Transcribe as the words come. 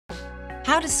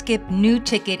how to skip new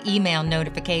ticket email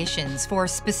notifications for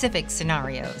specific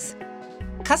scenarios.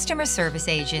 Customer service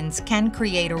agents can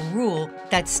create a rule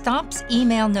that stops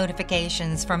email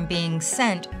notifications from being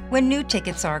sent when new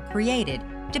tickets are created,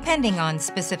 depending on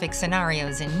specific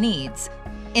scenarios and needs.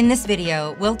 In this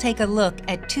video, we'll take a look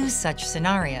at two such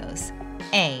scenarios.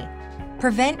 A.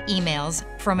 Prevent emails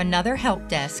from another help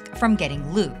desk from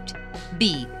getting looped.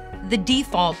 B. The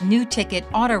default new ticket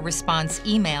auto-response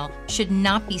email should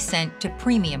not be sent to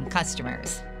premium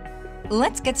customers.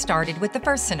 Let's get started with the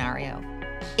first scenario.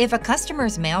 If a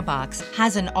customer's mailbox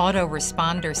has an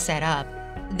autoresponder set up,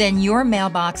 then your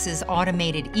mailbox's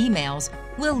automated emails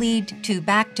will lead to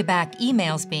back-to-back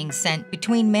emails being sent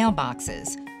between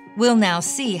mailboxes. We'll now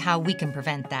see how we can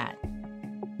prevent that.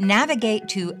 Navigate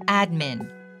to Admin.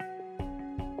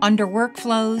 Under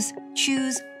Workflows,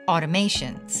 choose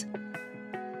Automations.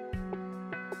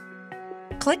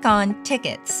 Click on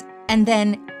Tickets and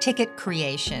then Ticket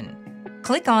Creation.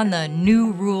 Click on the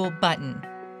New Rule button.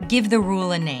 Give the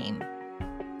rule a name.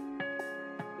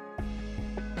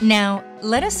 Now,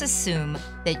 let us assume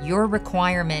that your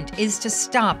requirement is to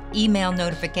stop email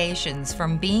notifications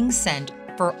from being sent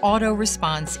for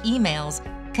auto-response emails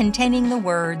containing the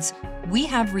words, "We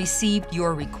have received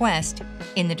your request,"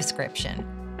 in the description.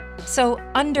 So,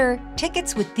 under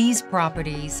Tickets with these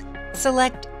properties,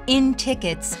 select In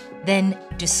Tickets, then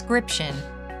Description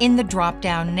in the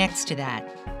drop-down next to that,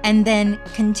 and then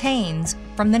Contains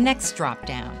from the next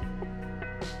drop-down.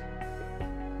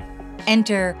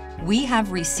 Enter "We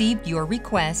have received your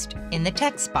request" in the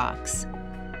text box.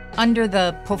 Under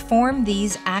the Perform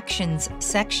These Actions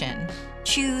section,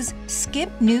 choose Skip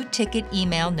New Ticket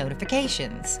Email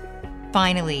Notifications.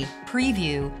 Finally,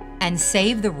 preview and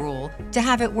save the rule to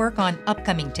have it work on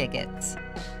upcoming tickets.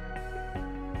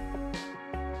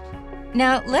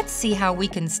 Now, let's see how we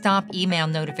can stop email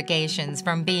notifications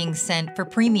from being sent for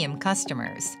premium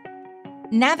customers.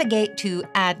 Navigate to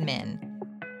Admin.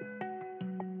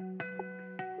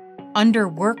 Under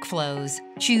Workflows,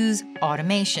 choose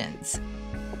Automations.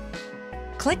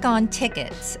 Click on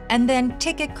Tickets and then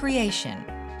Ticket Creation.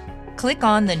 Click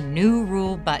on the New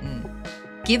Rule button.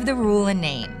 Give the rule a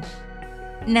name.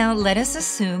 Now, let us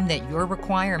assume that your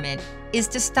requirement is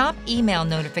to stop email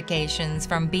notifications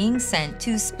from being sent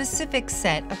to a specific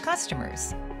set of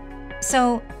customers.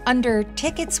 So, under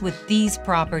Tickets with these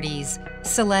properties,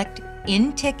 select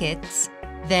In Tickets,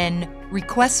 then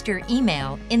Request Your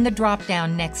Email in the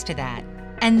drop-down next to that,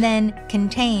 and then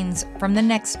Contains from the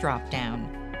next drop-down.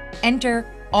 Enter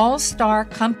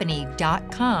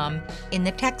allstarcompany.com in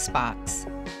the text box.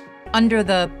 Under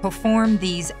the Perform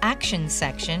These Actions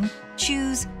section,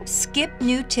 choose Skip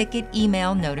New Ticket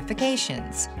Email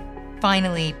Notifications.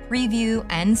 Finally, preview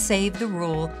and save the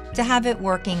rule to have it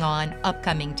working on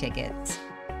upcoming tickets.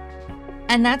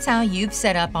 And that's how you've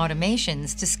set up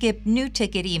automations to skip new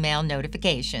ticket email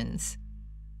notifications.